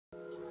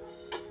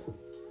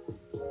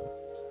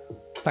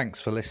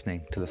Thanks for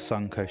listening to the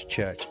Suncoast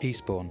Church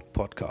Eastbourne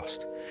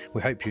podcast.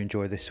 We hope you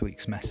enjoy this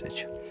week's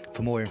message.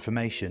 For more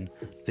information,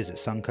 visit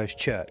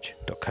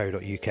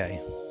suncoastchurch.co.uk.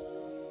 It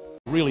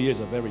really is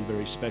a very,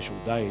 very special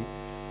day,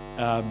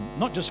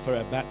 not just for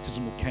our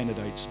baptismal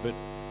candidates, but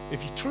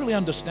if you truly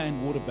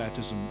understand water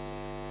baptism,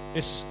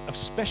 it's a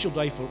special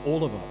day for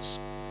all of us,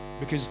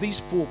 because these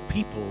four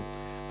people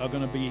are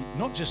going to be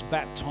not just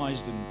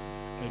baptized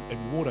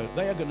in water,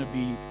 they are going to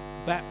be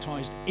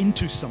baptized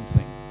into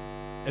something,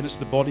 and it's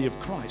the body of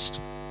Christ,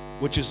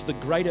 which is the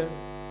greater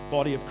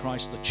body of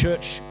Christ, the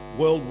church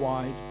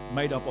worldwide,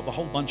 made up of a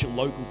whole bunch of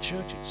local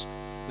churches.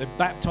 They're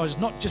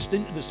baptized not just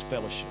into this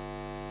fellowship,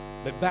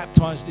 they're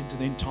baptized into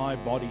the entire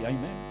body,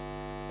 amen,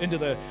 into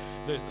the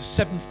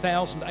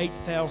 7,000,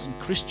 8,000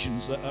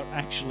 Christians that are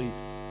actually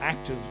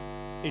active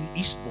in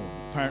Eastbourne,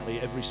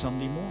 apparently every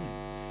Sunday morning.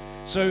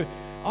 So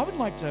I would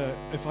like to,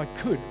 if I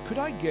could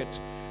I get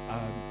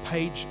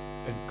Paige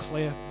and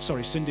Claire,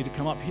 Cindy, to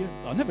come up here?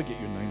 I never get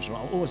your names right,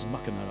 I'm always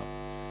mucking that up.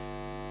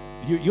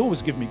 You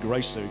always give me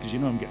grace though, because you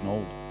know I'm getting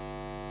old.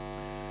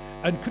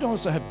 And could I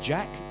also have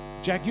Jack?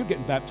 Jack, you're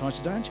getting baptized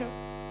today, aren't you?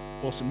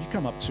 Awesome, you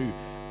come up too.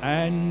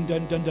 And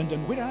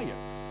where are you?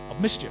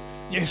 I've missed you.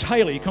 Yes,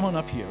 Haley, come on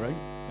up here, right?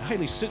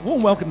 Haley,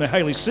 warm welcome to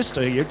Haley's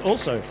sister here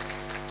also,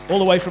 all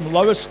the way from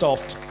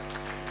Lowestoft.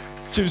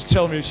 She was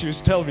telling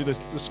me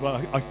this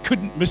one, I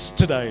couldn't miss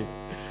today.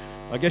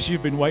 I guess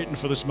you've been waiting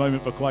for this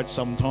moment for quite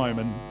some time,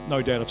 and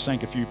no doubt I've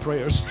sank a few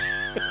prayers.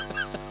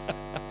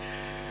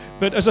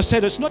 But as I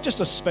said, it's not just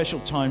a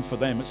special time for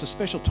them, it's a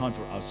special time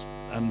for us.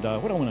 And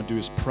what I want to do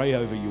is pray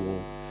over you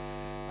all.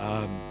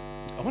 I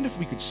wonder if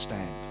we could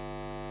stand.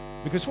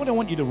 Because what I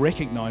want you to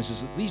recognize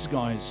is that these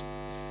guys,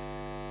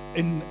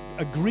 in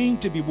agreeing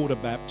to be water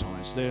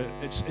baptized,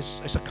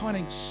 it's a kind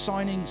of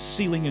signing,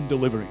 sealing, and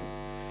delivering.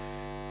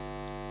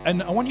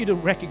 And I want you to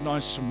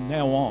recognize from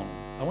now on,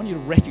 I want you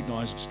to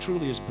recognize as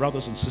truly as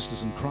brothers and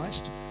sisters in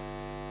Christ,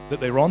 that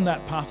they're on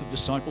that path of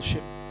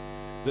discipleship,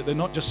 that they're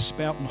not just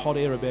spouting hot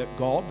air about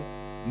God.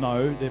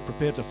 No, they're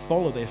prepared to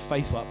follow their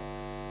faith up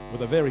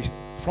with a very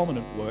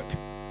prominent work,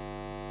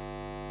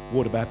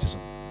 water baptism.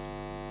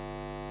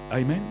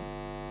 Amen?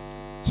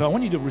 So I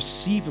want you to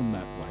receive them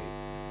that way,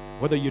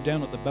 whether you're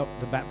down at the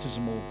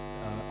baptismal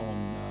on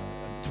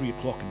 3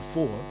 o'clock and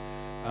 4,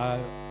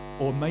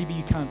 or maybe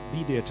you can't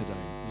be there today.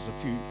 There's a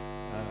few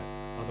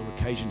other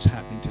occasions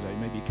happening today.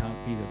 Maybe you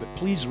can't be there, but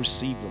please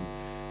receive them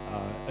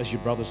as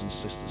your brothers and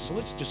sisters. So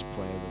let's just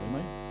pray over them,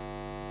 eh?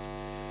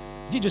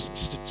 If you just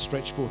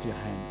stretch forth your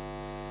hand.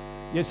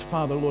 Yes,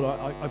 Father, Lord,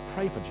 I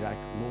pray for Jack,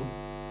 Lord.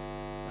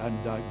 And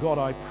God,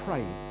 I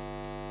pray,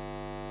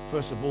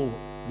 first of all,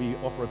 we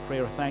offer a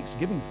prayer of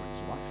thanksgiving for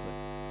his life.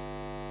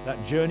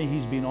 That journey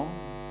he's been on,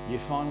 you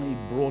finally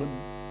brought him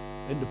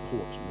into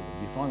port,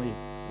 Lord. You finally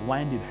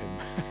landed him.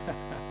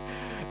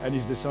 And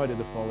he's decided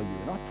to follow you.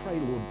 And I pray,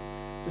 Lord,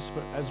 just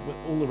for, as with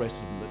all the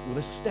rest of them, that with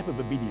a step of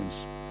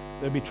obedience,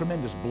 there'd be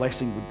tremendous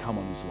blessing would come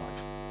on his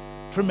life.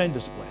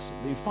 Tremendous blessing.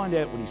 He'd find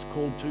out what he's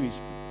called to. He'd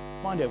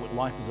find out what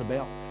life is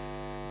about.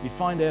 He'd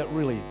find out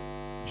really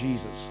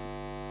Jesus,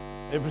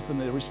 everything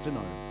there is to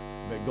know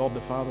about God the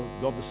Father,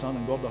 God the Son,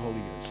 and God the Holy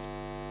Ghost.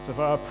 So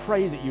Father, I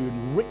pray that you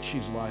enrich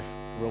his life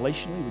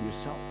relationally with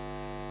yourself.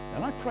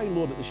 And I pray,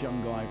 Lord, that this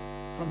young guy,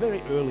 from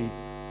very early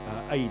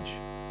age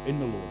in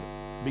the Lord,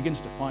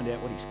 begins to find out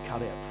what he's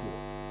cut out for.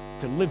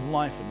 To live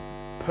life in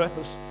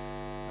purpose,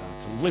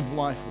 to live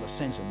life with a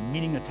sense of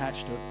meaning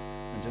attached to it,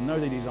 and to know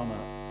that he's on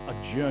a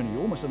journey,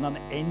 almost an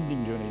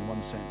unending journey in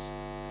one sense,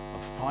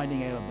 of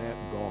finding out about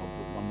God,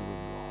 the wonder of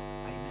God.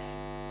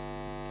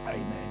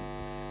 Amen. Amen.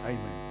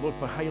 Amen. Lord,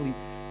 for Haley,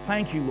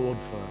 thank you, Lord,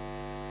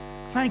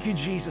 thank you,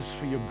 Jesus,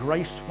 for your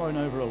grace flowing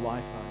over her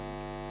life.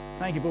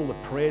 Thank you for all the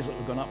prayers that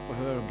have gone up for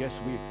her. I guess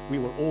we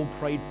were all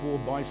prayed for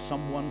by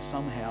someone,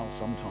 somehow,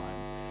 sometime.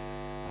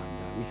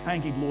 And we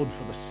thank you, Lord,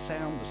 for the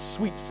sound, the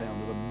sweet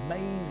sound of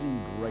amazing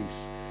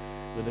grace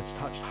that has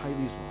touched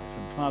Haley's life.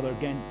 And Father,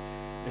 again,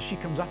 as she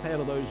comes up out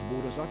of those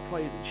waters, I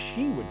pray that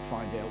she would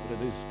find out what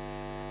it is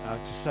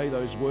to say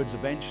those words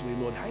eventually,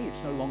 Lord, hey,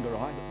 it's no longer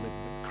I that live,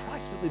 but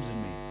Christ that lives in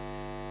me.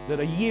 That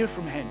a year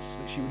from hence,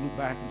 that she would look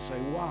back and say,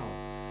 wow,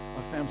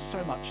 I found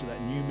so much of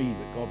that new me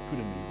that God put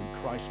in me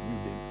when Christ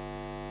moved in.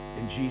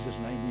 In Jesus'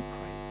 name we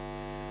pray.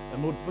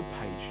 And Lord, for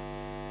Paige,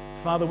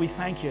 Father, we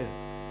thank you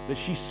that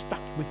she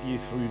stuck with you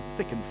through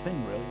thick and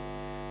thin, really.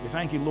 We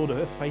thank you, Lord, that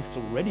her faith's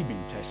already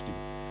been tested.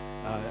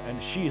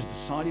 And she has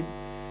decided,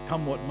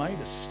 come what may,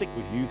 to stick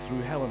with you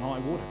through hell and high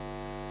water.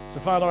 So,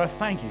 Father, I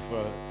thank you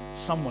for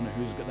someone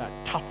who's got that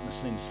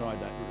toughness inside,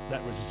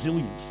 that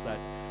resilience, that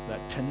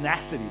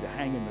tenacity to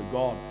hang into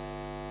God.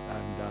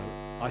 And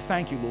I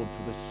thank you, Lord,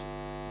 for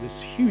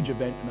this huge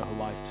event in her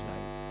life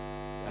today.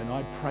 And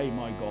I pray,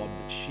 my God,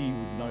 that she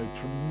would know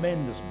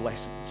tremendous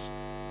blessings,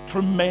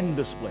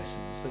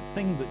 that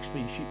things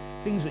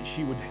that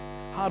she would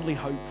hardly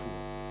hope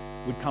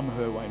for would come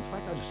her way. In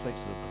fact, I just think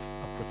it's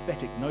a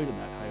prophetic note in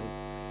that, Haley,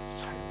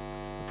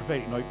 a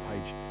prophetic note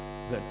page,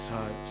 that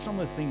some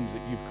of the things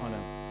that you've kind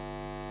of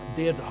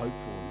dared to hope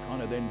for and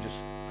kind of then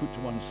just put to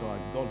one side,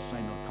 God's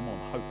saying, oh, come on,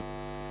 hope.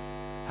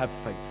 have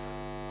faith.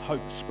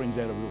 Hope springs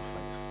out of real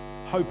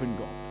faith. Hope in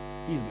God.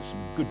 He's got some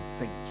good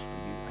things for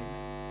you.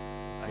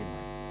 Amen.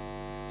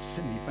 Amen.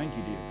 Cindy, thank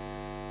you, dear.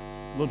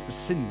 Lord, for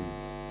Cindy.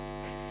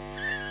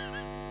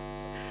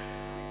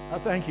 I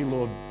thank you,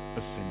 Lord,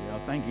 for Cindy. I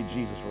thank you,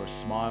 Jesus, for a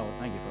smile. I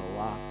thank you for a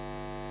laugh.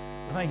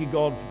 I thank you,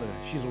 God, for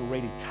she's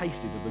already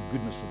tasted of the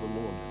goodness of the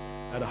Lord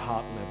at a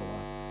heart level.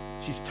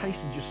 She's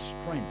tasted your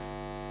strength,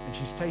 and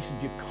she's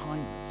tasted your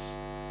kindness.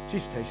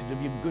 She's tasted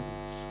of your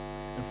goodness.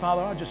 And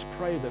Father, I just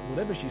pray that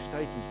whatever she's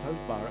tasted so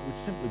far, it would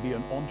simply be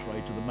an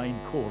entree to the main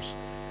course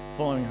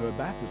following her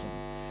baptism.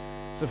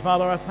 So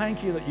Father, I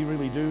thank you that you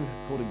really do,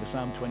 according to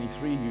Psalm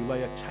 23, you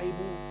lay a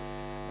table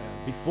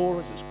before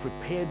us, it's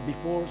prepared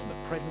before us in the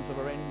presence of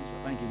our enemies.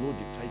 I thank you, Lord,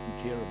 you've taken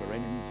care of our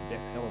enemies, death,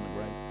 hell, and the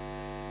grave.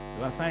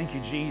 And I thank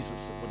you,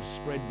 Jesus, that what is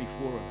spread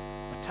before us,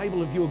 a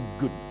table of your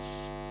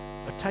goodness,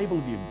 a table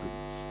of your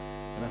goodness.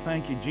 And I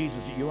thank you,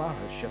 Jesus, that you are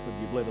her shepherd,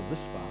 you've led her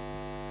this far.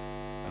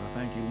 And I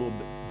thank you, Lord,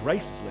 that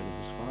grace has led us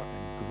this far,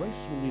 and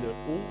grace will lead her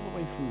all the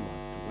way through life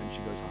to when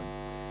she goes home.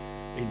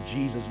 In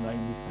Jesus' name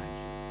we thank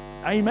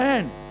you.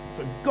 Amen.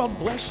 So God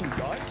bless you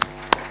guys.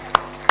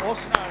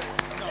 Awesome.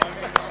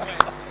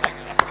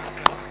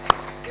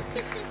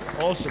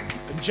 Awesome.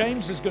 And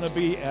James is going to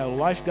be our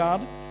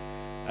lifeguard,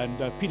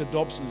 and Peter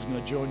Dobson is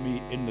going to join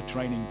me in the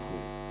training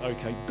pool.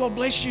 Okay. God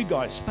bless you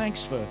guys.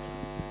 Thanks for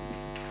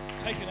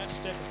taking that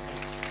step of faith.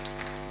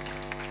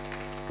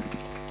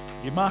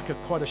 You mark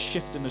quite a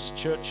shift in this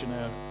church in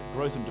our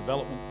growth and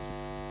development.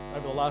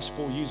 Over the last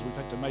 4 years, we've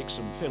had to make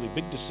some fairly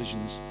big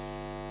decisions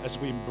as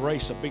we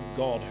embrace a big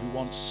God who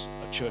wants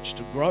a church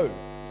to grow.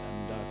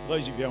 And for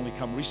those of you who only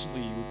come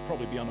recently, you would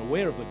probably be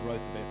unaware of the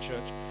growth of our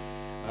church.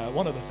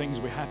 One of the things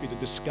we're happy to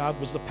discard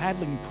was the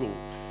paddling pool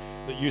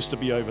that used to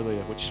be over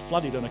there, which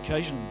flooded on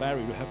occasion, and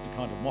Barry would have to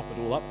kind of mop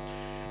it all up.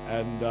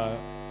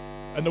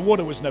 And the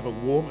water was never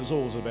warm. It was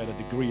always about a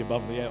degree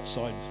above the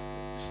outside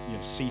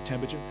sea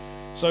temperature.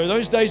 So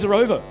those days are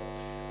over,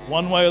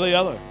 one way or the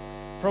other.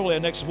 Probably our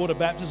next water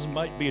baptism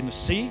might be in the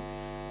sea.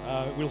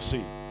 We'll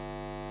see.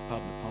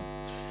 Pardon the pun.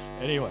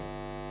 Anyway.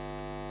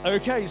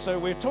 Okay, so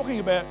we're talking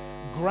about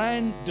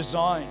grand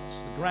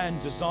designs. The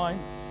grand design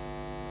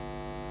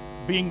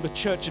being the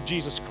Church of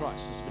Jesus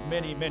Christ. There's been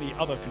many, many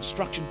other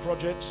construction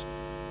projects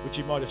which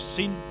you might have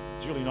seen.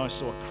 Julie and I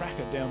saw a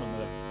cracker down on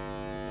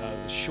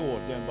the shore,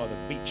 down by the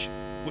beach.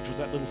 Which was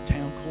that little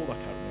town called? I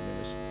can't remember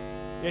this.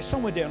 Yeah,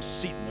 somewhere down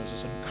Seaton. There was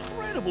this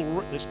incredible,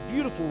 this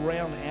beautiful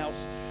round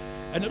house,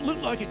 and it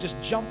looked like it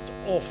just jumped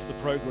off the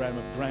program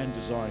of grand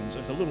designs. It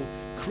was a little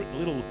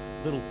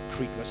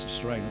creek. That's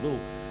Australian.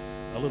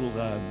 A little.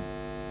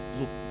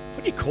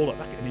 What do you call it?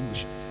 Like in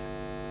English,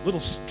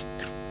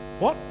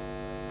 what?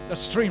 A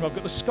stream. I've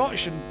got the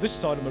Scottish and this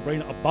side of my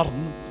brain a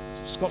burn.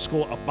 Scots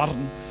call it a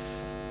burn.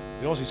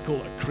 The Aussies call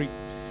it a creek.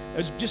 It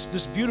was just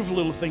this beautiful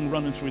little thing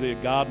running through their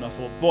garden. I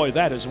thought, boy,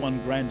 that is one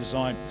grand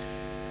design.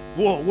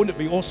 Whoa, wouldn't it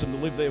be awesome to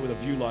live there with a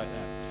view like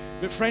that?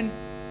 But friend,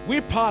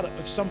 we're part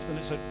of something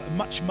that's a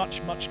much,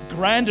 much, much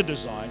grander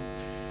design.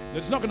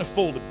 That's not going to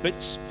fall to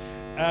bits.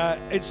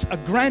 It's a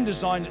grand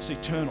design that's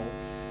eternal.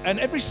 And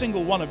every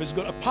single one of us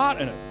has got a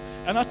part in it.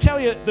 And I tell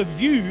you, the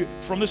view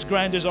from this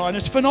grand design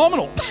is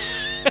phenomenal.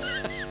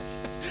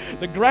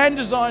 The grand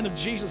design of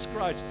Jesus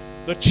Christ,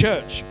 the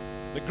church,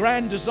 the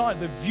grand design,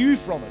 the view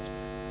from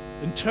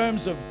it, in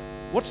terms of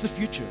what's the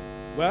future?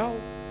 Well,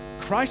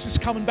 Christ is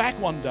coming back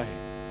one day.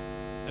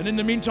 And in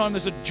the meantime,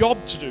 there's a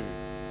job to do,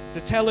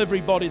 to tell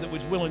everybody that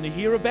was willing to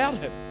hear about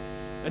him.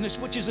 And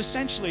which is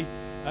essentially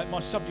my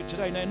subject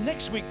today. Now,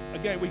 next week,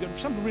 again, we've got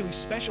something really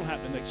special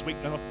happening next week,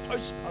 and I've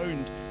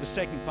postponed the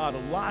second part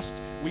of last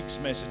week's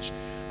message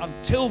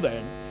until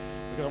then,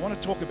 because I want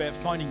to talk about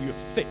finding your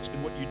fit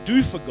and what you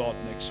do for God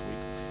next week.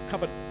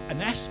 Cover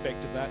an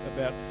aspect of that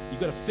about you've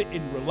got to fit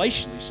in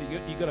relationally, so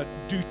you've got to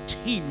do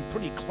team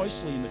pretty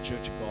closely in the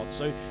Church of God.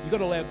 So you've got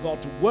to allow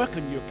God to work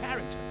on your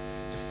character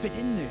to fit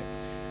in there.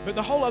 But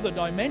the whole other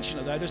dimension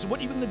of that is what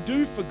you're going to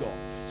do for God.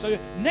 So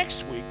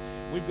next week,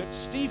 we've got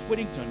Steve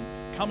Whittington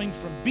coming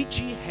from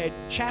Beachy Head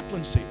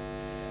Chaplaincy.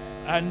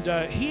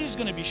 And he is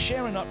going to be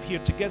sharing up here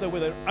together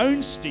with our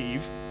own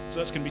Steve. So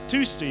that's going to be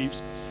two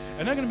Steves.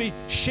 And they're going to be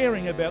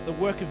sharing about the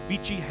work of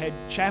Beachy Head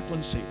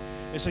Chaplaincy.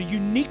 It's a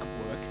unique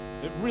work.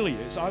 It really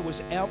is. I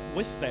was out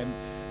with them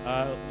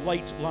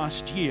late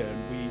last year,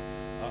 and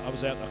I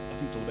was out, I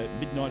think, till about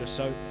midnight or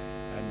so,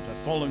 and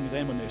following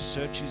them on their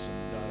searches. And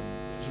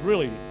it was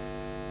really,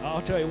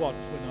 I'll tell you what,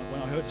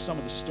 when I heard some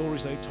of the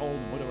stories they told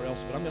and whatever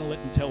else, but I'm going to let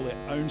them tell their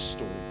own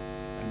story.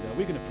 And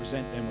we're going to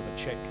present them with a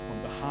check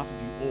on behalf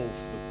of you all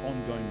for the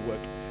ongoing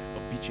work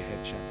of Beachy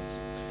Head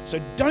Chaplaincy. So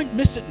don't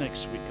miss it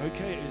next week,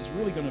 okay? It is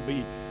really going to be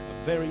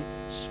a very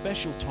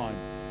special time,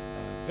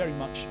 very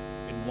much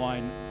in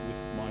line with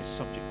my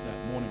subject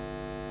that morning.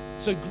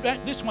 So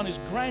this one is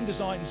Grand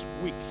Designs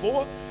Week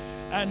 4,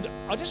 and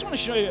I just want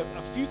to show you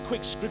a few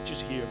quick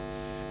scriptures here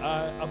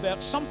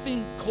about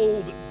something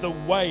called the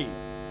Way.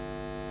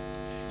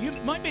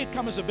 It might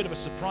come as a bit of a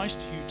surprise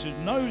to you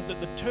to know that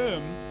the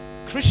term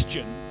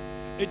Christian,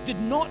 it did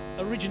not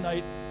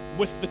originate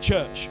with the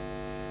church.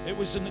 It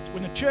was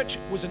when the church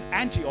was in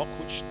Antioch,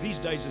 which these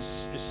days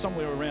is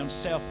somewhere around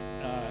south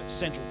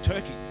central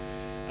Turkey.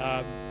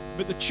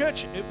 But the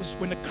church, it was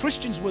when the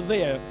Christians were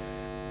there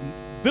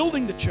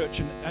building the church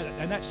in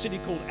that city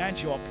called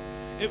Antioch.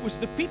 It was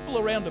the people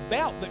around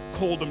about that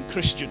called them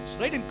Christians.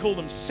 They didn't call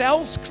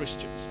themselves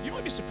Christians. You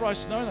might be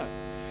surprised to know that.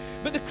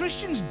 But the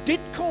Christians did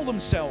call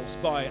themselves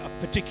by a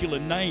particular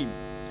name.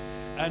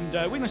 And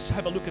we're going to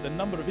have a look at a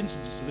number of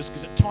instances of this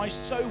because it ties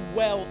so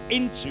well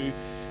into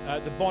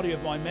the body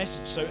of my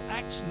message. So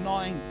Acts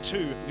 9:2, if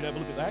we could have a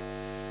look at that.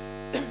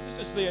 This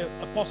is the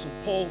Apostle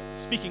Paul,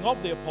 speaking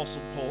of the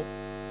Apostle Paul.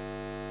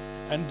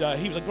 And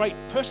he was a great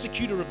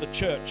persecutor of the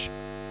church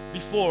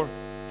before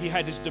he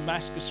had his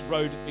Damascus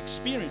Road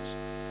experience.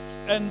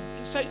 And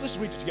let's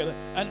read it together.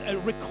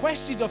 And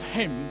requested of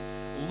him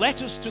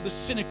letters to the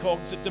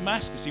synagogues at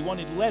Damascus. He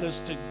wanted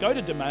letters to go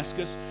to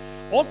Damascus,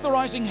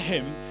 authorizing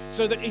him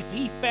so that if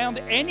he found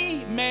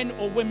any men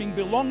or women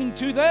belonging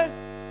to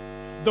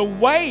the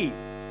way,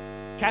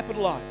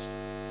 capitalized.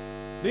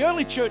 The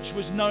early church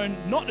was known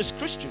not as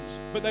Christians,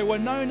 but they were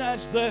known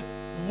as the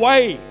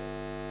way.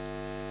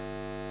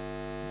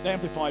 The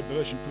Amplified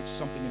Version puts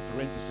something in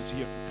parenthesis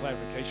here for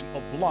clarification,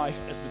 of life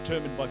as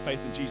determined by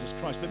faith in Jesus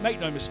Christ. But make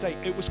no mistake,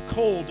 it was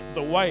called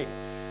the way,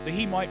 that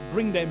he might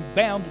bring them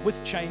bound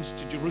with chains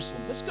to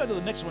Jerusalem. Let's go to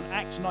the next one,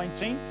 Acts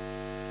 19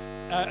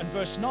 and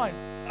verse 9.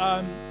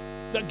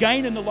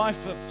 Again, in the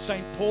life of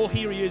St. Paul,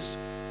 here he is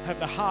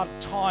having a hard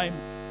time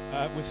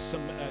with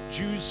some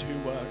Jews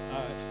who were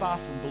far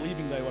from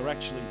believing. They were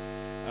actually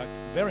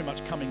very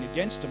much coming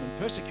against him and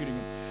persecuting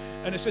him.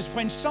 And it says,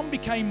 when some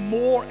became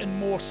more and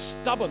more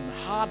stubborn,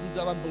 hardened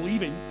and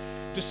unbelieving,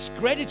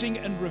 discrediting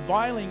and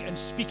reviling and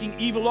speaking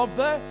evil of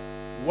the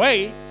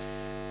way,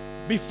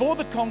 before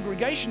the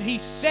congregation, he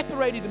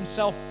separated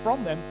himself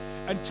from them,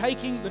 and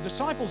taking the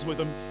disciples with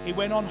him, he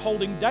went on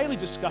holding daily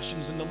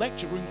discussions in the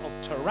lecture room of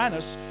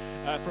Tyrannus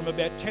from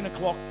about 10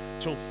 o'clock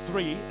till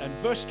 3. And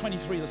verse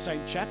 23 of the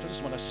same chapter, I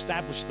just want to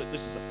establish that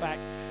this is a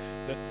fact,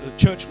 that the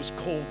church was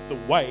called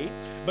the way.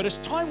 But as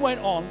time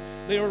went on,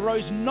 there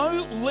arose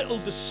no little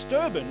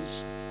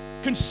disturbance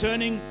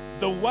concerning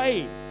the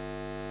way.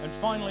 And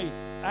finally,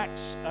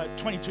 Acts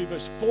 22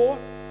 verse 4,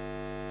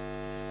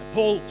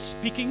 Paul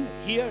speaking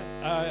here,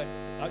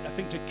 I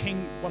think to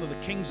one of the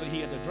kings that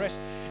he had addressed,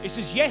 it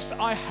says, yes,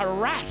 I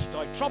harassed,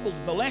 I troubled,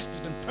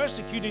 molested, and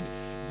persecuted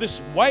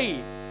this way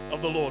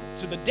of the Lord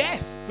to the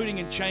death, putting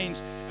in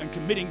chains and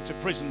committing to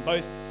prison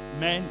both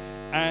men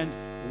and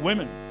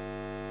women.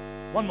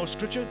 One more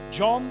scripture,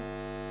 John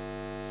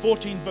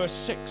 14 verse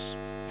 6.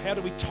 How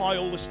do we tie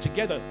all this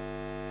together?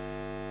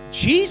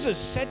 Jesus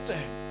said to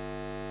him,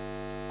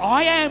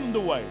 I am the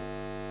way.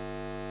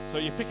 So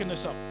you're picking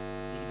this up.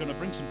 We're going to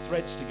bring some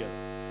threads together.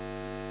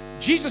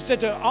 Jesus said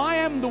to her, I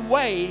am the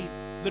way,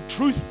 the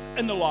truth,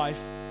 and the life.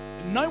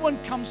 No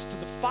one comes to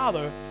the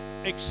Father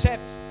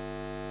except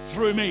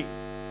through me.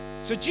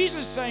 So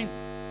Jesus is saying,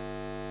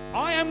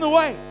 I am the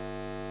way.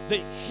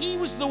 That he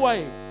was the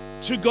way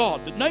to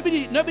God. That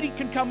nobody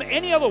can come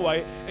any other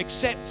way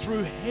except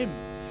through him.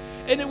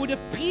 And it would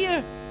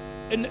appear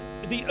in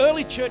the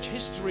early church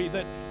history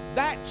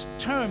that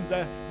term,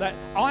 that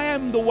I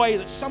am the way,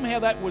 that somehow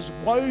that was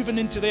woven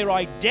into their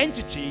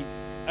identity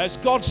as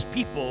God's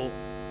people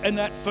in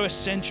that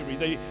first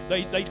century.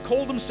 They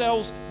call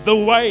themselves the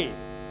way.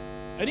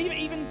 And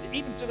even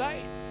today,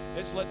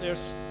 it's like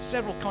there's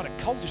several kind of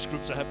cultish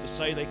groups, I have to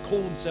say, they call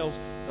themselves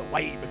the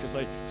way because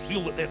they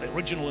feel that they're the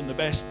original and the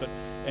best. But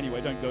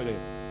anyway, don't go there.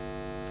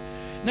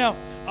 Now,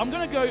 I'm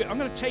going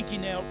to take you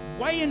now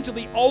way into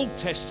the Old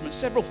Testament,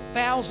 several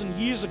thousand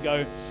years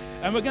ago,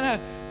 and we're going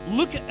to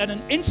look at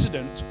an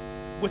incident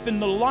within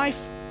the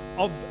life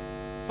of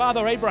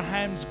Father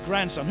Abraham's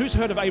grandson. Who's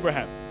heard of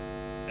Abraham?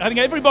 I think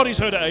everybody's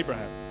heard of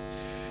Abraham.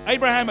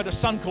 Abraham had a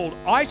son called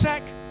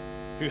Isaac,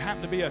 who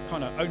happened to be a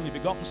kind of only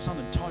begotten son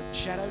in type and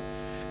shadow.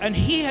 And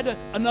he had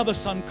another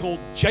son called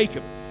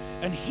Jacob.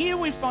 And here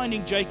we're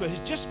finding Jacob has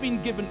just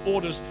been given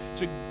orders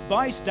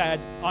by his dad,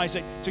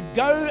 Isaac, to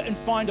go and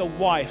find a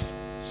wife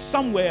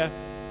somewhere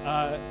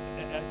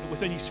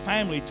within his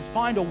family, to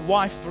find a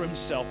wife for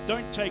himself.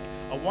 Don't take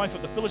a wife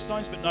of the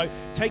Philistines, but no,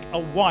 take a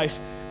wife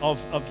of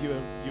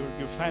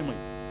your family,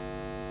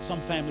 some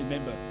family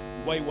member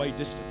way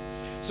distant.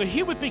 So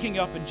here we're picking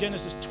up in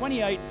Genesis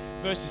 28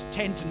 verses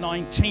 10 to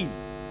 19.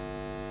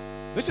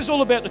 This is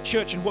all about the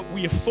church and what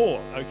we are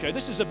for, okay?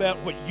 This is about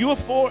what you're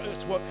for,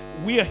 it's what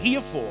we're here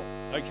for,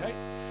 okay?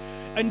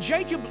 And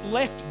Jacob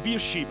left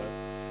Beersheba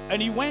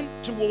and he went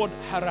toward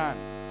Haran.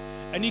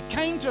 And he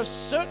came to a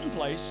certain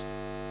place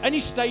and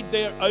he stayed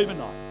there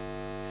overnight.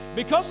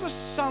 Because the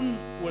sun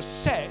was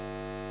set,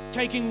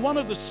 taking one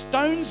of the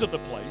stones of the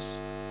place,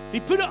 he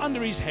put it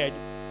under his head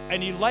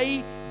and he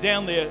lay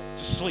down there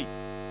to sleep.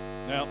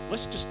 Now,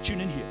 let's just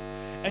tune in here.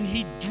 And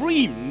he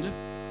dreamed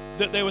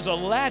that there was a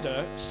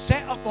ladder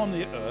set up on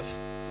the earth,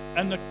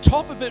 and the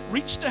top of it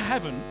reached to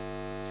heaven,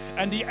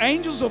 and the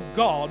angels of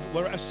God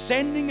were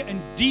ascending and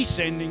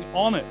descending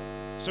on it.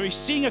 So he's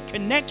seeing a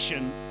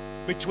connection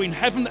between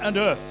heaven and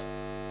earth.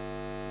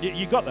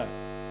 You got that?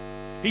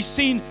 He's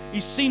seen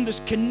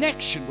this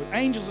connection with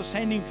angels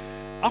ascending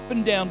up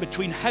and down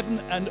between heaven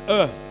and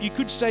earth. You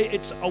could say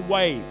it's a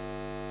way.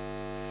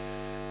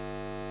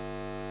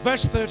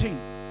 Verse 13,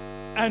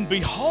 and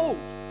behold,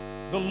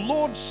 the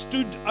Lord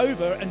stood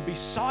over and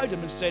beside him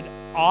and said,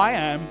 I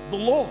am the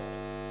Lord,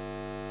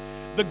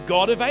 the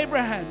God of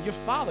Abraham, your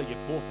father, your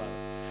forefather,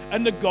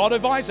 and the God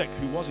of Isaac,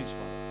 who was his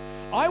father.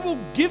 I will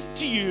give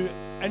to you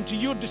and to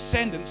your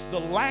descendants the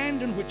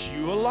land in which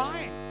you are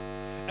lying,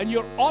 and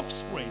your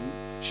offspring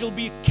shall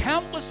be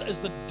countless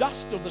as the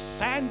dust of the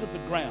sand of the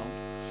ground,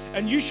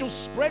 and you shall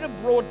spread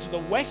abroad to the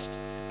west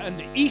and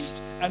the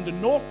east and the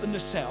north and the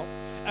south,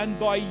 and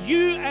by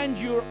you and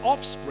your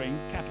offspring,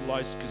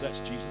 capitalized because that's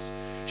Jesus,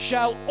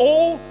 shall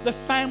all the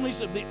families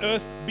of the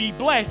earth be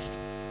blessed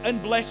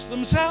and bless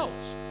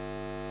themselves.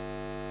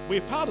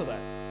 We're part of that.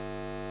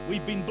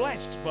 We've been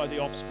blessed by the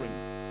offspring.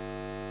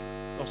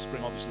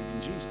 Offspring obviously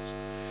being Jesus.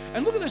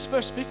 And look at this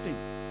verse 15.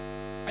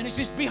 And it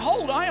says,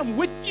 behold, I am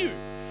with you,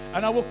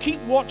 and I will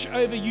keep watch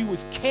over you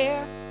with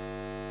care.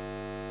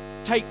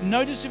 Take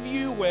notice of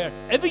you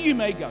wherever you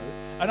may go,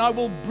 and I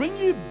will bring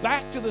you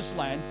back to this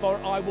land, for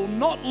I will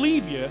not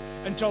leave you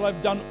until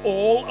I've done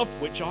all of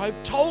which I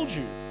have told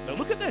you. Now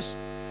look at this.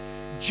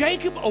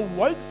 Jacob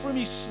awoke from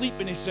his sleep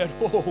and he said,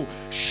 oh,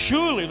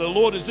 surely the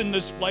Lord is in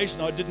this place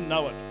and I didn't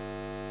know it.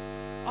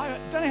 I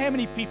don't know how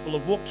many people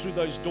have walked through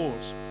those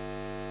doors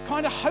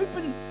kind of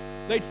hoping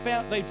they'd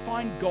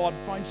find God,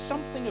 find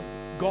something of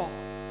God,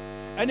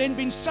 and then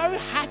been so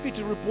happy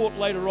to report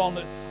later on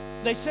that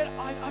they said,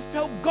 I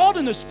felt God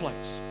in this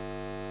place.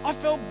 I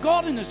felt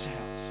God in this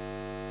house.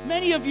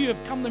 Many of you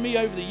have come to me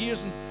over the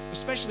years, and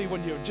especially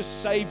when you're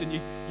just saved and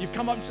you've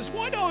come up and says,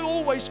 why do I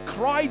always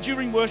cry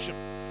during worship?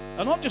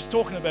 I'm not just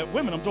talking about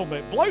women, I'm talking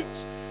about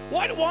blokes.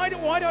 Why do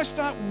I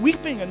start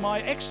weeping? And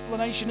my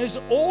explanation is,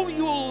 all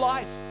your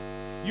life,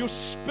 your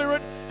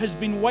spirit has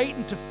been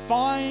waiting to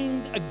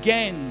find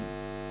again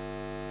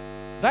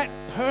that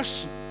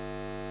person,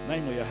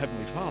 namely our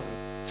Heavenly Father,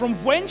 from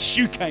whence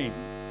you came.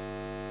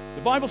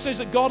 The Bible says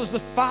that God is the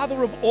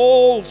Father of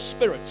all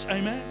spirits.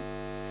 Amen.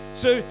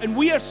 So, and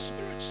we are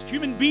spirits.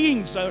 Human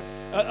beings they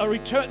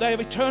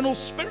have eternal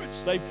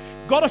spirits. They've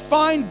got to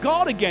find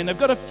God again. They've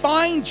got to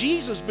find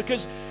Jesus,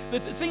 because the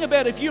thing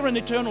about, if you're an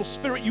eternal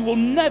spirit, you will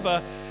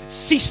never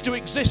cease to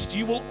exist.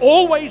 You will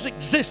always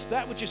exist.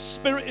 That which is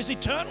spirit is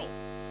eternal.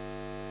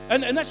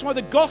 And that's why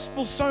the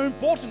gospel is so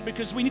important,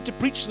 because we need to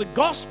preach the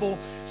gospel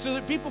so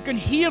that people can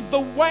hear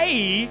the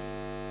way,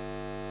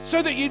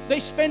 so that they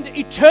spend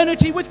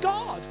eternity with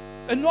God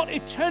and not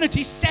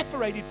eternity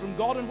separated from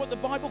God and what the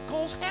Bible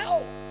calls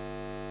hell.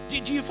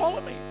 Did you follow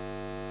me?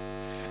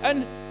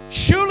 And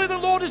surely the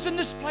Lord is in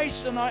this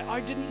place, and I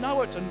didn't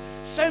know it. And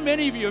so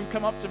many of you have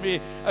come up to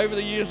me over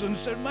the years and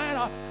said,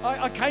 man,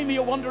 I came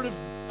here wondering if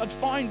I'd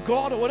find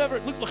God or whatever.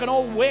 It looked like an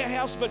old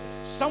warehouse, but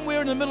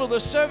somewhere in the middle of the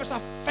service, I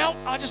felt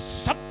it.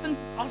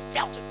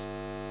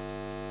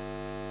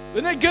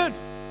 Isn't that good?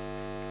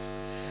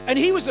 And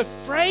he was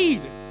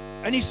afraid.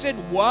 And he said,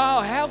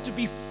 wow, how to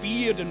be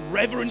feared and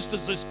reverenced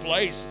is this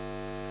place.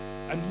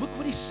 And look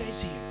what he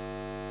says here.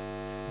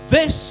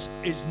 This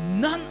is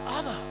none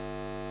other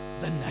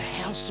than the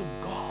house of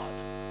God.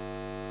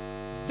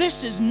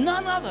 This is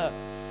none other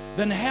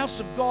than the house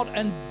of God.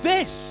 And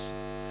this,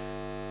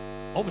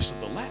 obviously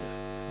the ladder,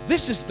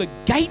 this is the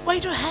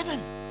gateway to heaven.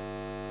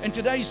 In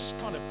today's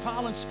kind of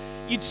parlance,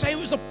 you'd say it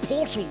was a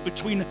portal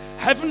between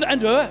heaven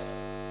and earth.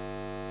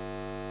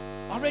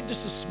 I read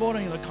this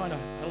morning and I kind of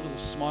had a little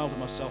smile to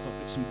myself. I've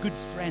got some good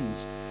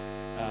friends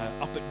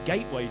up at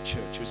Gateway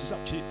Church, which is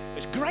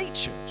it's a great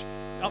church,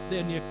 up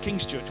there near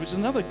King's Church, which is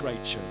another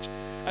great church.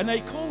 And they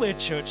call their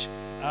church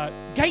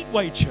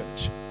Gateway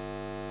Church.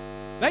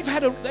 They've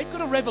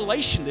got a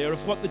revelation there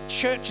of what the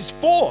church is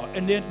for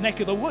in their neck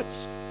of the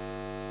woods.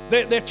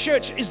 Their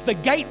church is the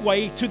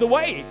gateway to the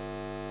way.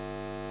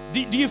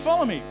 Do you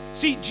follow me?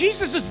 See,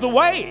 Jesus is the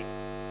way.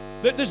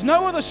 There's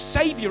no other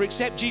Savior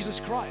except Jesus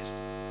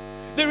Christ.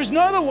 There is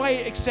no other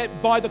way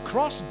except by the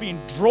cross, being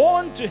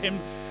drawn to Him.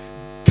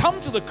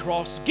 Come to the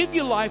cross, give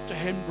your life to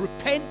Him,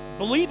 repent,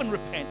 believe and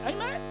repent.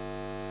 Amen?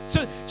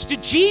 So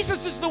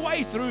Jesus is the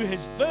way through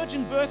His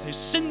virgin birth, His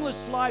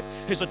sinless life,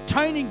 His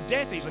atoning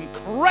death, His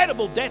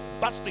incredible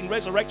death-busting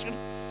resurrection,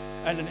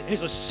 and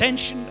His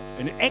ascension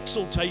and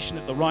exaltation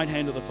at the right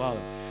hand of the Father.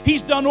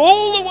 He's done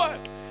all the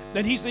work.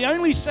 Then He's the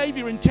only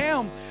Savior in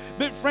town.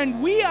 But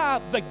friend, we are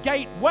the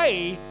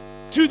gateway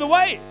to the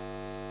way.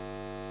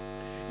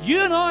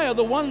 You and I are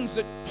the ones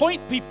that point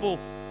people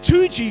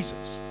to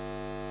Jesus.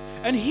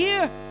 And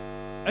here,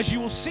 as you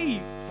will see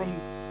from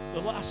the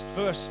last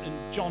verse in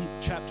John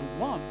chapter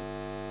 1,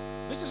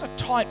 this is a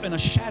type and a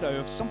shadow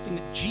of something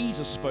that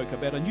Jesus spoke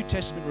about, a New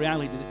Testament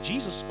reality that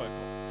Jesus spoke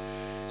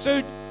of.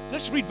 So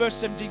let's read verse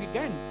 17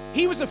 again.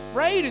 He was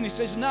afraid, and he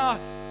says, now,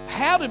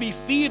 how to be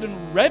feared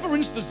and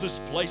reverenced is this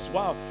place.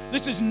 Wow,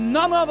 this is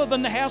none other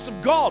than the house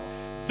of God.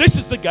 This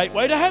is the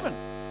gateway to heaven.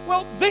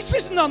 Well, this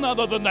is none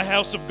other than the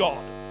house of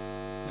God.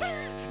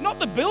 Not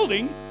the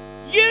building,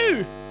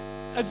 you,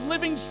 as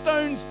living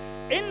stones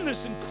in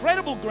this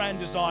incredible grand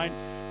design,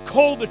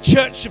 called the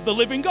Church of the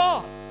Living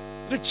God,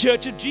 the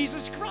Church of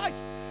Jesus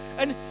Christ.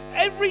 And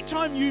every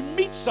time you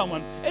meet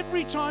someone,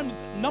 every time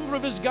a number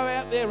of us go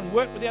out there and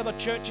work with the other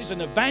churches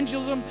in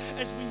evangelism,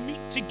 as we meet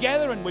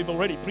together, and we've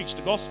already preached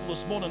the gospel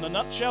this morning in a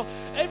nutshell,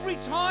 every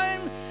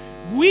time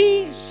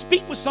we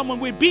speak with someone,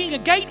 we're being a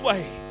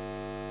gateway.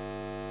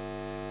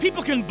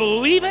 People can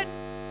believe it,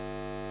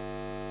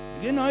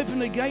 begin to open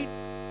the gate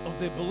of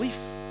their belief,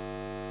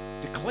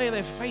 declare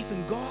their faith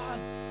in God,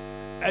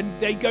 and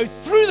they go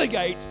through the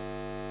gate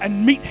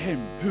and meet Him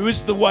who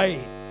is the way,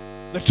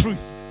 the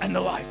truth, and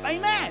the life.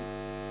 Amen.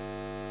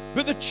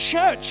 But the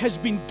church has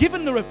been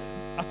given a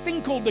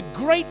thing called the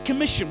Great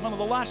Commission. One of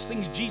the last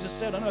things Jesus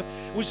said on earth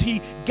was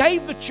He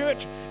gave the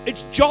church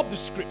its job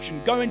description: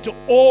 go into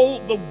all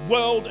the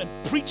world and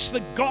preach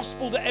the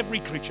gospel to every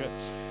creature.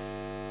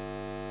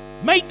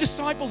 Make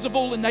disciples of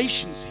all the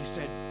nations, He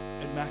said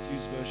in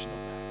Matthew's version of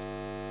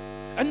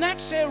that. And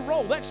that's our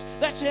role. That's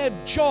our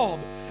job,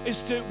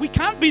 is to, we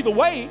can't be the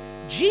way.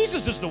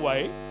 Jesus is the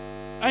way.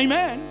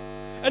 Amen.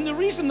 And the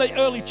reason the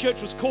early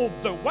church was called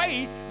the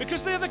way,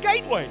 because they're the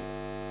gateway.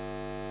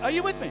 Are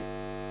you with me?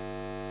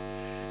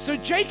 So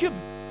Jacob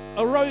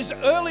arose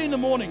early in the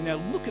morning. Now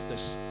look at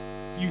this,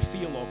 you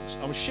theologues.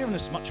 I was sharing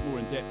this much more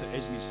in depth at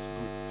Esme's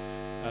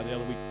group the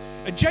other week.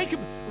 And Jacob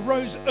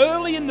rose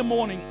early in the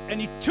morning, and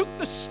he took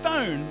the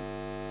stone.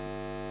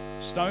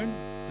 Stone,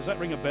 does that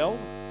ring a bell?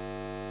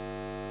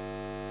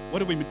 What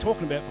have we been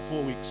talking about for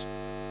 4 weeks?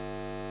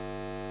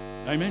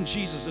 Amen.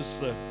 Jesus is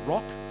the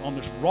rock. On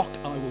this rock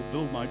I will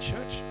build my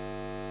church.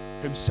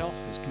 Himself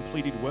has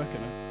completed work,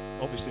 and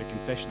obviously a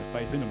confession of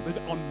faith in Him. But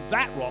on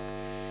that rock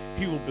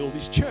He will build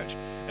His church.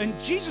 And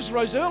Jacob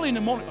rose early in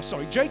the morning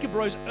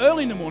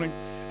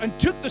and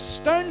took the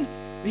stone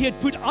he had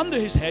put under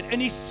his head,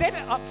 and he set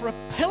it up for a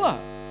pillar,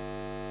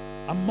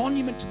 a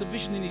monument to the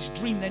vision in his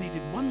dream. Then he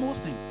did one more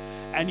thing,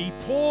 and he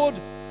poured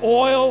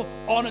oil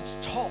on its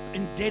top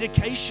in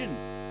dedication.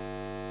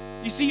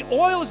 You see,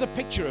 oil is a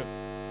picture,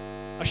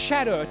 a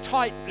shadow, a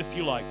type, if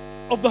you like,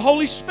 of the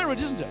Holy Spirit,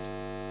 isn't it?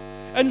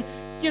 And,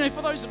 you know,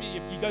 for those of you,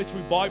 you go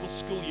through Bible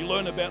school, you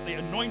learn about the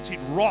anointed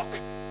rock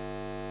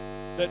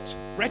that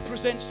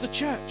represents the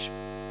church.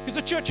 Because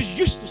the church is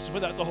useless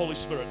without the Holy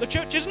Spirit. The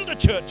church isn't a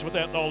church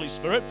without the Holy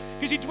Spirit,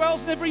 because He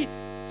dwells in every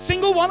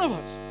single one of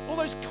us. All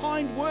those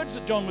kind words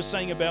that John was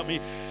saying about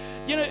me.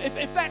 You know,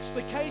 if that's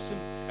the case,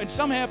 and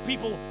somehow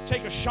people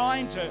take a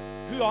shine to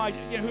who I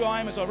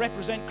am as I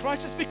represent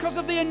Christ, it's because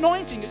of the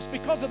anointing. It's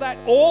because of that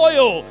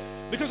oil.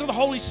 Because of the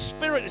Holy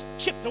Spirit has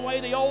chipped away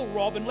the old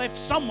Rob and left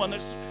someone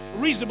that's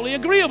reasonably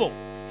agreeable.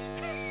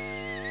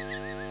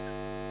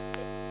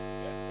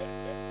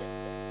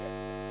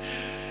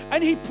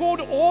 And he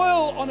poured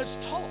oil on its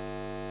top.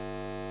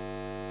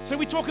 So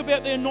we talk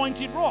about the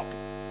anointed rock.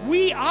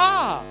 We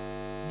are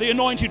the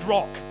anointed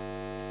rock.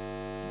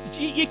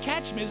 You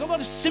catch me? There's a lot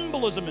of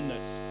symbolism in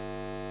this.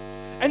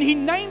 And he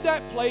named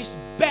that place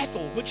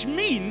Bethel, which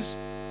means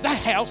the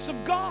house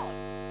of God.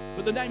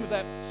 But the name of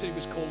that city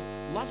was called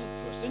Luzern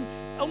first. And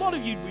a lot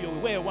of you will be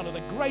aware, one of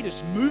the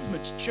greatest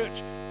movements,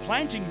 church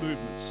planting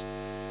movements,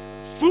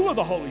 full of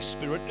the Holy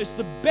Spirit, is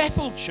the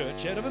Bethel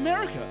Church out of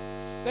America.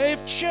 They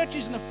have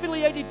churches and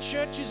affiliated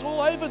churches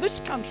all over this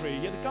country.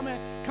 Yeah, they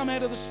come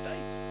out of the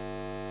States.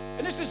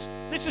 And this is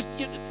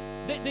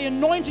the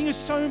anointing is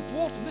so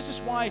important. This is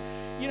why,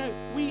 you know,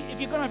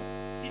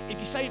 if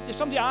you say, if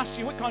somebody asks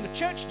you what kind of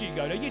church do you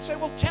go to, you say,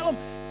 well, tell them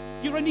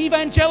you're an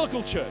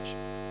evangelical church,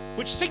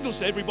 which signals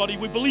to everybody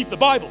we believe the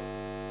Bible.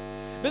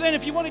 But then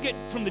if you want to get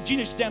from the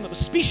genus down to the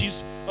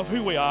species of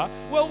who we are,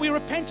 well, we're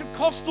a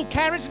Pentecostal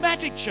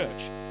charismatic church.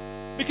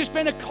 Because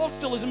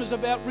Pentecostalism is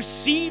about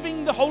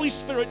receiving the Holy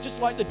Spirit just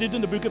like they did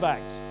in the book of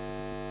Acts.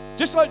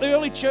 Just like the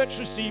early church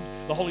received,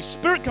 the Holy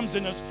Spirit comes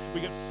in us,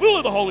 we get full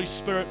of the Holy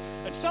Spirit,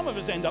 and some of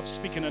us end up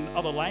speaking in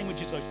other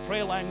languages, those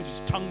prayer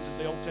languages, tongues as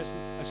the Old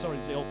Testament,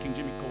 as the old King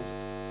Jimmy calls it.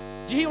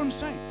 Do you hear what I'm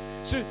saying?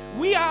 So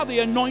we are the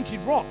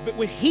anointed rock, but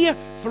we're here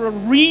for a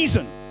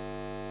reason.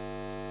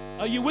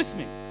 Are you with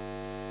me?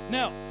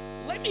 Now,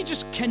 let me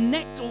just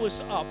connect all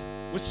this up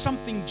with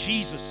something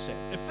Jesus said.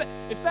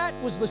 If that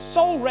was the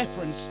sole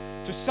reference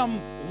to some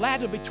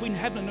ladder between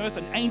heaven and earth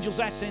and angels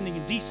ascending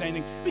and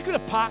descending, we could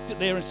have parked it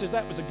there and said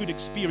that was a good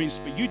experience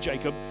for you,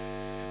 Jacob.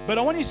 But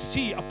I want you to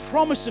see a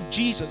promise of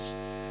Jesus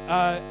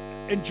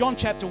in John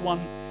chapter 1.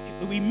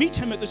 We meet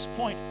him at this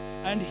point,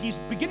 and he's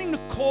beginning to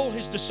call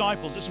his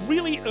disciples. It's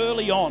really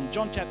early on,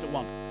 John chapter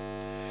 1.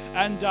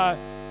 And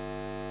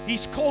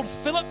he's called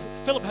Philip.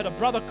 Philip had a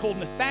brother called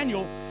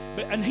Nathanael,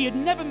 and he had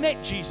never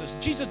met Jesus.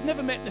 Jesus had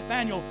never met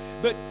Nathanael,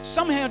 but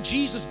somehow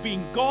Jesus,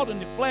 being God in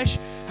the flesh,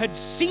 had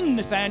seen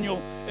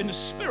Nathanael in the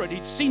spirit.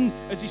 He'd seen,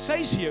 as he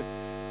says here,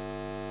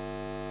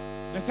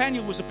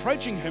 Nathanael was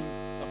approaching him.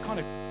 I've kind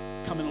of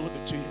come in a little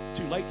bit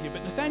too late here,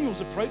 but Nathanael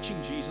was approaching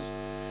Jesus,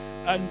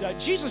 and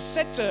Jesus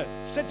said to,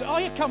 oh,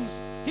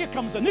 here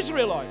comes an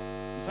Israelite.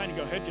 Nathanael,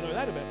 go ahead, you know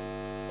that about?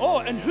 Oh,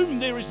 and whom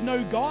there is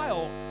no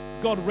guile.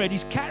 God read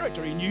his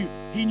character. He knew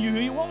who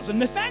he was. And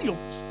Nathanael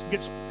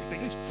gets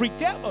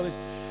freaked out by this.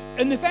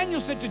 And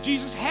Nathanael said to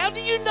Jesus, how do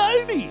you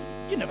know me?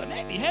 You never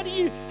met me. How do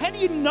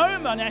you know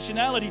my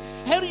nationality?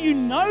 How do you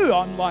know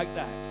I'm like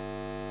that?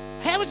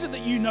 How is it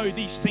that you know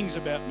these things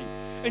about me?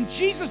 And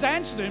Jesus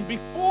answered him,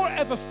 before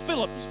ever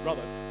Philip, his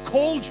brother,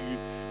 called you,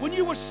 when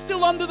you were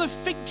still under the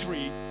fig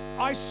tree,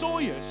 I saw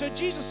you. So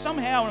Jesus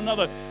somehow or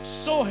another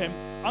saw him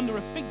under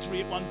a fig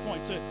tree at one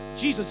point. So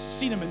Jesus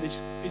seen him in this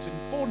is in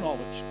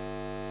foreknowledge.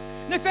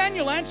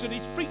 Nathanael answered,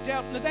 he's freaked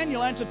out.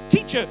 Nathanael answered,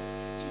 Teacher,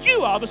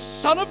 you are the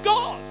Son of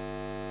God.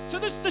 So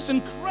there's this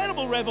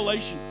incredible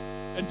revelation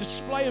and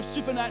display of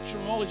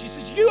supernatural knowledge. He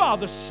says, you are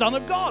the Son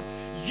of God.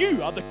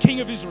 You are the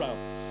King of Israel.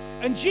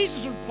 And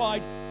Jesus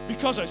replied,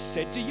 because I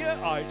said to you,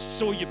 I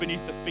saw you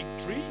beneath the fig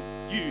tree.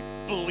 You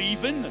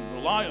believe in and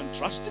rely and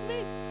trust in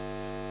me.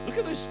 Look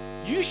at this.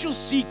 You shall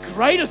see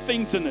greater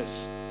things than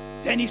this.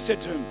 Then he said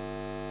to him,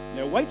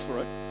 now wait for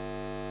it.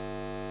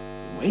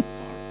 Wait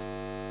for it.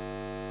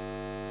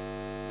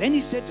 Then he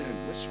said to him,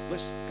 let's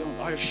go on.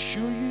 I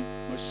assure you,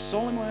 most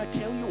solemnly I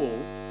tell you all,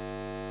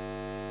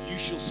 you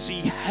shall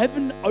see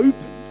heaven opened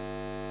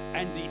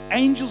and the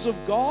angels of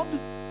God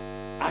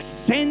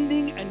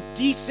ascending and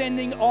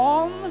descending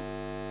on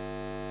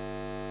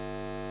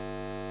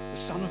the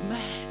Son of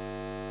Man,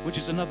 which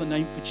is another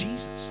name for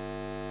Jesus.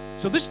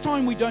 So this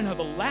time we don't have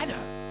a ladder.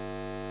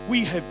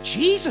 We have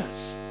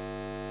Jesus.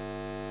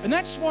 And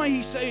that's why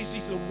he says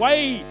he's the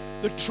way,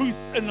 the truth,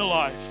 and the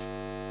life.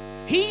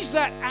 He's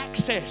that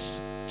access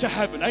to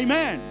heaven.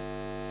 Amen.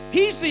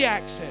 He's the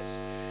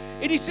access.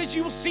 And he says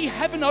you will see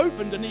heaven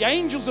opened and the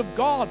angels of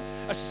God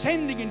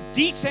ascending and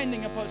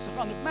descending upon the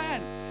Son of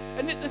Man.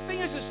 And the thing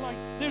is, it's like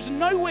there's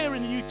nowhere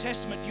in the New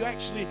Testament you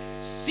actually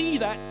see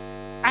that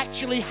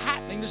actually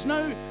happening. There's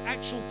no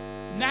actual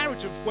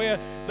narrative where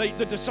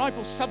the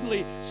disciples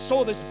suddenly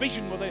saw this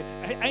vision where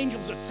the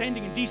angels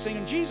ascending and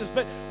descending on Jesus.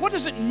 But what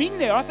does it mean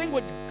there? I think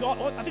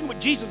what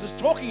Jesus is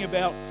talking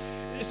about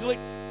is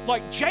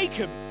like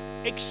Jacob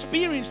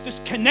experienced this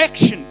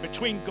connection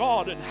between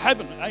God and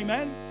heaven.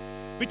 Amen.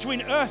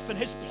 Between earth and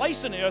his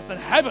place in the earth and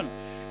heaven.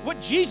 What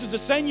Jesus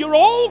is saying, you're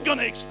all going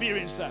to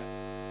experience that.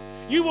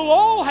 You will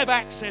all have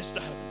access to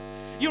heaven.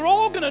 You're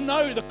all going to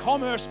know the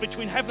commerce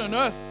between heaven and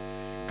earth.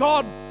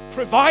 God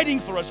providing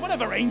for us,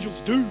 whatever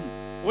angels do,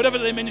 whatever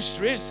their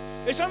ministry is,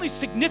 it's only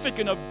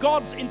significant of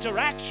God's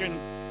interaction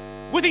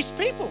with his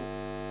people.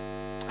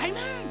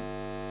 Amen.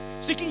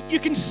 So you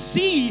can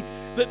see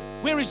that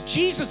whereas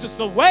Jesus is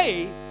the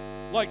way,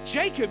 like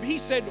Jacob, he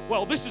said,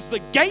 well, this is the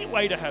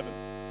gateway to heaven.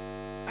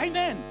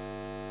 Amen.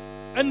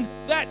 And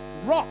that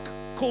rock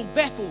called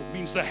Bethel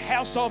means the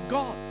house of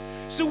God.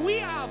 So we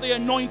are the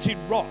anointed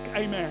rock.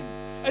 Amen.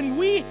 And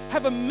we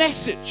have a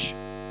message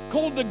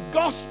called the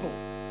gospel.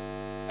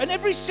 And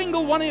every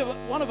single one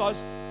of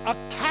us are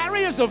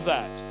carriers of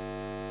that.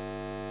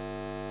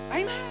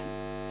 Amen.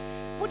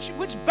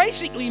 Which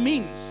basically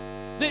means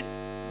that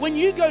when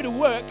you go to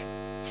work,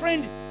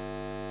 friend,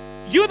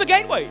 you're the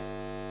gateway.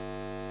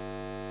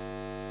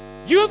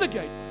 You're the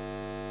gateway.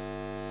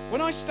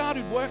 When I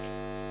started work,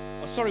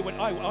 when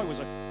I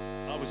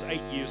was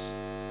 8 years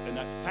in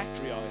that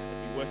factory I had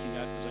been working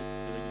at as a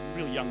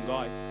really young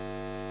guy.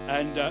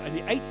 And in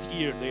the 8th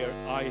year there,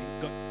 I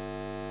got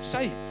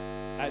saved,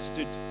 as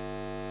did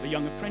the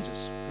young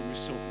apprentice, who we're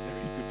still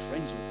very good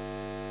friends with.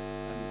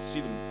 And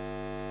see them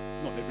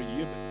not every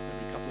year, but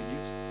every couple of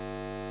years.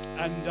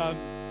 And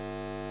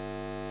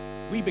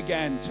we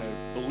began to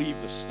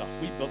believe this stuff.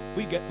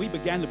 We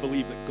began to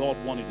believe that God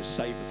wanted to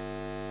save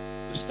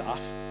the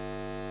staff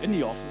in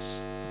the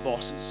office, the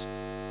bosses,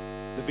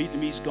 the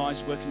Vietnamese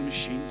guys working the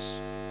machines,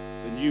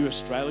 the new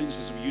Australians,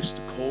 as we used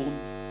to call them,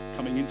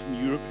 coming in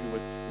from Europe, who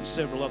were in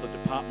several other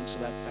departments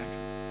of that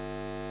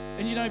factory.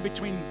 And you know,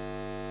 between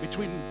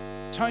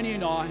Tony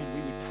and I,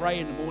 we would pray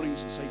in the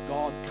mornings and say,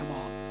 God,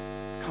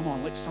 come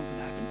on, let something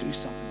happen, do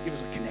something, give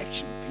us a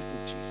connection with people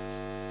with Jesus.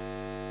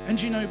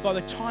 And you know, by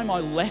the time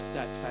I left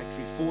that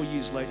factory 4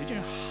 years later, do you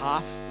know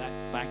half that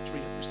factory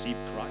had received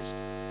Christ?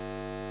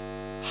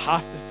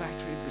 Half the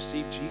factory had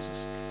received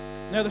Jesus.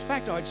 Now, the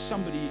fact I had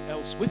somebody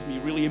else with me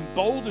really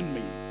emboldened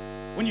me.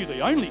 When you're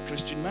the only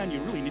Christian man, you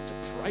really need to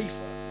pray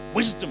for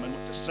wisdom and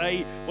what to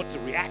say, what to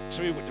react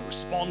to, what to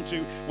respond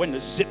to, when to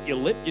zip your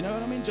lip, you know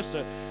what I mean? Just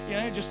to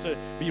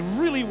be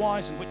really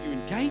wise in what you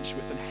engage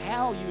with and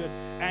how you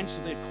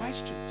answer their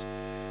questions.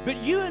 But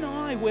you and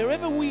I,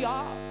 wherever we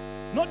are,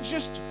 not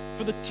just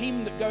for the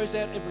team that goes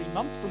out every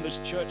month from this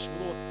church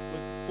with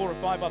 4 or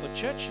 5 other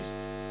churches,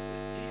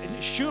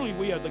 and surely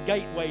we are the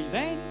gateway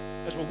then,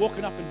 as we're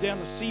walking up and down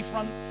the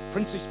seafront,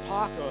 Princes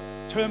Park or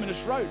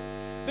Terminus Road.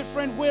 But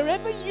friend,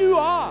 wherever you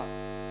are,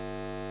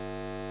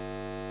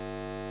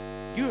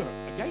 you're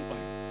a gateway.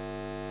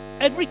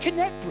 Every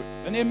Connect group,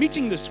 and they're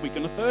meeting this week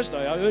on a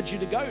Thursday. I urge you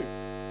to go.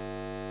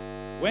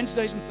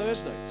 Wednesdays and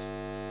Thursdays.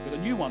 Got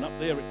a new one up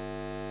there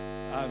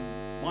at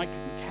Mike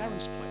and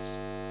Karen's place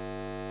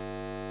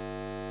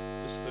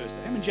this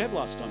Thursday. How many did you have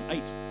last time? 8,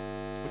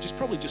 which is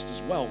probably just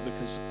as well,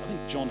 because I think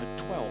John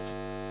had 12.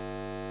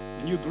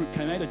 A new group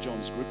came out of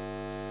John's group.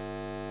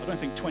 I don't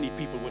think 20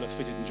 people would have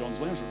fitted in John's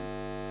lounge room.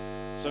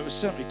 So it was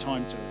certainly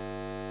time to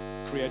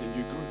create a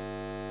new group.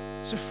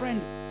 So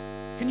friend,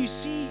 can you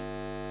see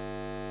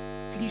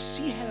can you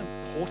see how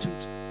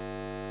important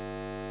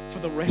for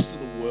the rest of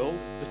the world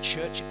the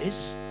church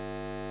is?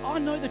 I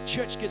know the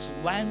church gets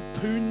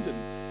lampooned, and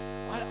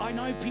I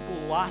know people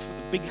laugh at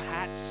the big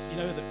hats,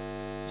 that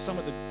some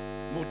of the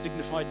more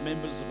dignified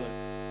members of the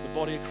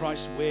body of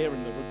Christ wear,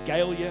 and the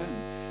regalia,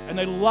 and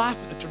they laugh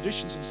at the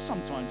traditions, and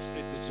sometimes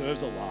it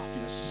deserves a laugh.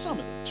 Some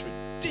of the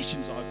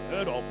traditions I've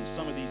heard of, and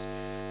some of these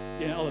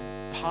other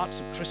parts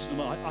of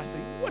Christendom, I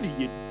think, what are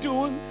you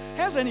doing?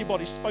 How's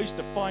anybody supposed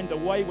to find a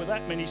way with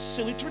that many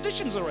silly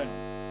traditions around?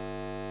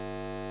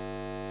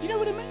 You know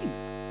what I mean?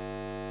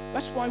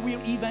 That's why we're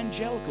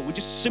evangelical. We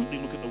just simply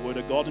look at the Word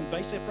of God and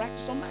base our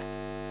practice on that.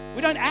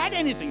 We don't add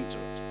anything to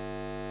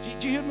it.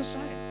 Do you hear what I'm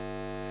saying?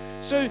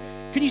 So,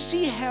 can you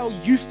see how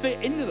you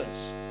fit into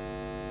this?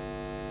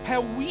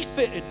 How we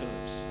fit into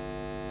this?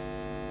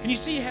 Can you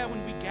see how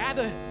when we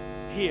gather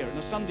here on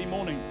a Sunday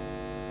morning,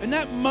 in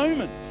that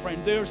moment,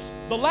 friend, there's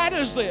the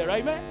ladder's there,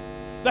 amen?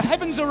 The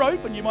heavens are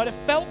open. You might have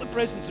felt the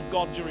presence of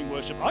God during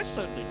worship. I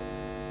certainly did.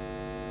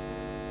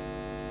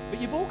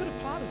 But you've all got a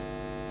part of it.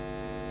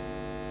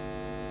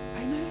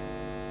 Amen.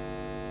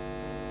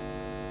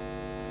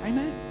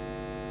 Amen.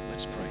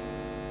 Let's pray.